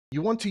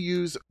You want to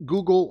use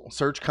Google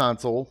Search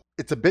Console.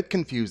 It's a bit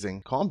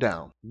confusing. Calm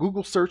down.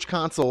 Google Search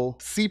Console,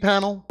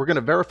 cPanel. We're going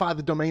to verify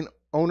the domain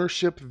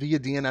ownership via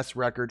DNS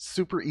record.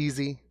 Super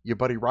easy. Your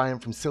buddy Ryan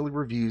from Silly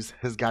Reviews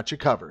has got you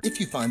covered.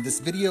 If you find this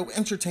video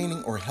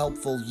entertaining or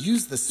helpful,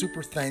 use the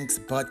super thanks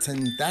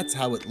button. That's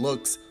how it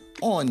looks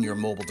on your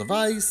mobile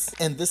device.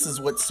 And this is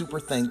what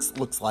super thanks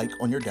looks like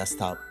on your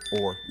desktop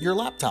or your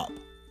laptop.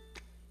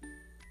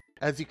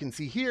 As you can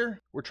see here,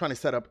 we're trying to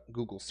set up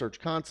Google Search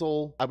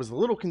Console. I was a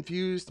little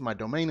confused. My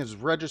domain is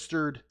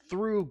registered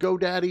through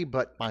GoDaddy,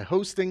 but my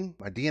hosting,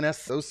 my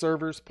DNS, those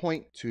servers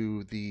point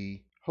to the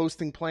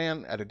hosting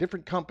plan at a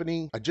different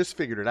company. I just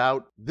figured it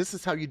out. This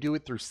is how you do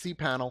it through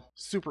cPanel.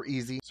 Super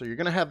easy. So you're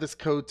going to have this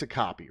code to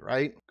copy,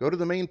 right? Go to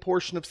the main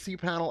portion of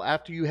cPanel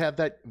after you have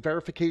that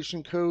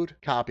verification code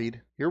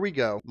copied. Here we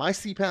go. My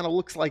cPanel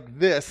looks like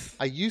this.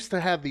 I used to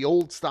have the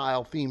old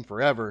style theme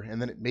forever,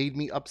 and then it made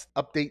me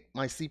update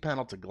my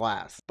cPanel to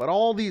glass. But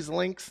all these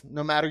links,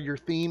 no matter your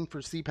theme for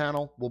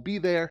cPanel, will be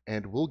there,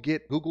 and we'll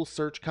get Google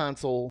Search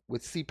Console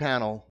with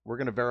cPanel. We're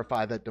going to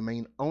verify that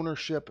domain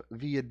ownership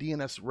via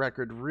DNS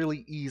record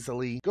really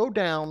easily. Go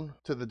down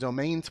to the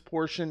domains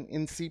portion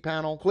in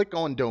cPanel, click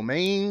on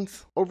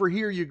domains. Over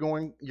here, you're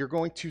going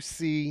to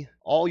see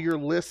all your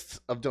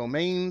lists of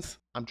domains.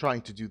 I'm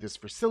trying to do this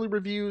for Silly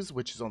Reviews,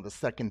 which is on the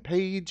second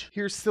page.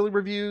 Here's Silly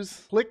Reviews.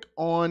 Click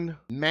on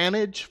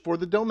Manage for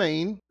the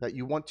domain that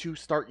you want to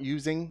start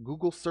using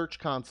Google Search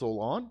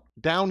Console on.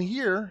 Down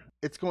here,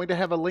 it's going to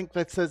have a link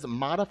that says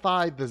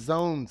Modify the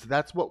Zones.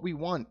 That's what we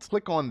want.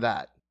 Click on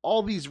that.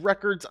 All these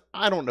records,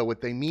 I don't know what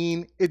they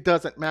mean. It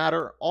doesn't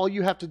matter. All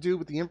you have to do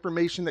with the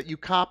information that you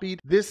copied,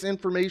 this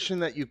information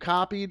that you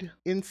copied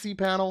in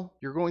cPanel,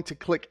 you're going to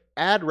click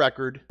Add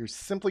Record. You're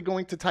simply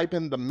going to type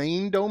in the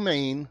main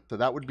domain. So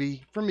that would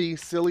be, for me,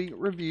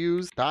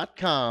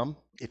 sillyreviews.com.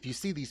 If you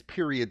see these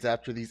periods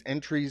after these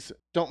entries,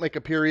 don't make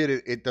a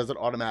period. It does it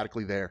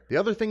automatically there. The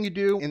other thing you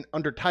do,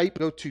 under type,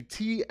 go to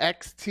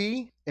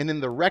TXT, and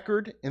in the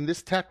record, in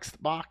this text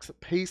box,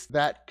 paste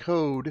that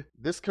code,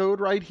 this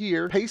code right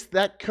here, paste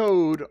that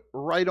code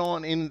right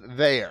on in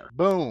there.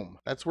 Boom.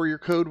 That's where your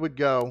code would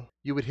go.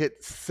 You would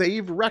hit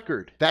Save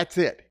Record. That's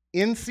it.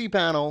 In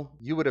cPanel,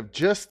 you would have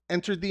just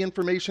entered the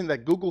information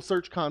that Google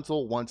Search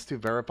Console wants to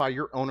verify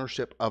your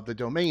ownership of the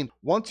domain.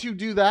 Once you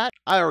do that,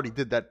 I already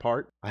did that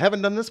part. I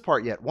haven't done this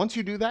part yet. Once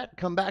you do that,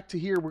 come back to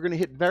here. We're going to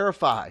hit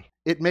verify.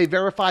 It may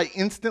verify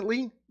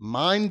instantly.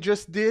 Mine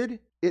just did.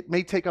 It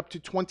may take up to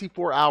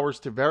 24 hours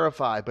to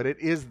verify, but it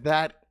is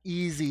that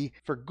easy.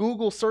 For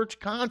Google Search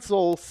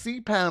Console,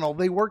 cPanel,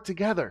 they work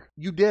together.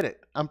 You did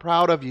it. I'm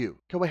proud of you.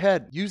 Go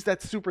ahead, use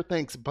that super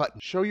thanks button.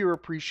 Show your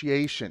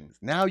appreciation.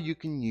 Now you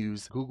can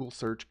use Google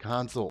Search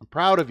Console. I'm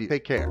proud of you.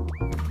 Take care.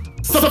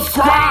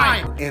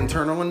 Subscribe and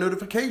turn on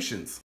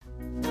notifications.